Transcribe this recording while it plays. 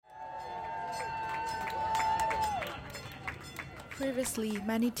Previously,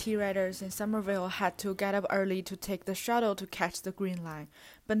 many T-Riders in Somerville had to get up early to take the shuttle to catch the Green Line,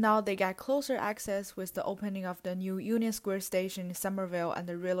 but now they get closer access with the opening of the new Union Square station in Somerville and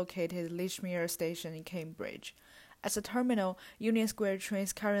the relocated Lichmere station in Cambridge. As a terminal, Union Square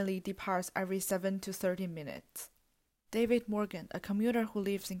trains currently departs every 7 to 30 minutes. David Morgan, a commuter who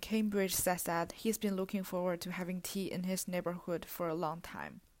lives in Cambridge, says that he's been looking forward to having tea in his neighborhood for a long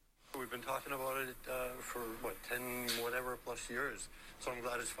time. We've been talking about it for 10 whatever plus years, so I'm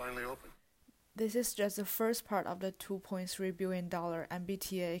glad it's finally open. This is just the first part of the $2.3 billion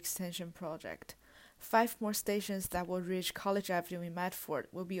MBTA extension project. 5 more stations that will reach College Avenue in Medford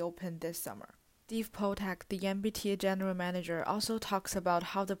will be opened this summer. Steve Potak, the MBTA general manager, also talks about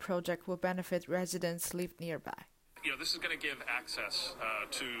how the project will benefit residents who live nearby. This is going to give access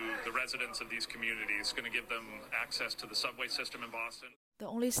to the residents of these communities. It's going to give them access to the subway system in Boston. The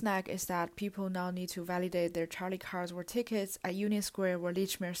only snag is that people now need to validate their Charlie cards or tickets at Union Square or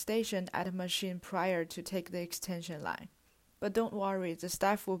Lichmere Station at a machine prior to take the extension line. But don't worry, the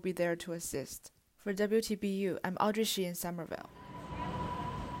staff will be there to assist. For WTBU, I'm Audrey Shi in Somerville.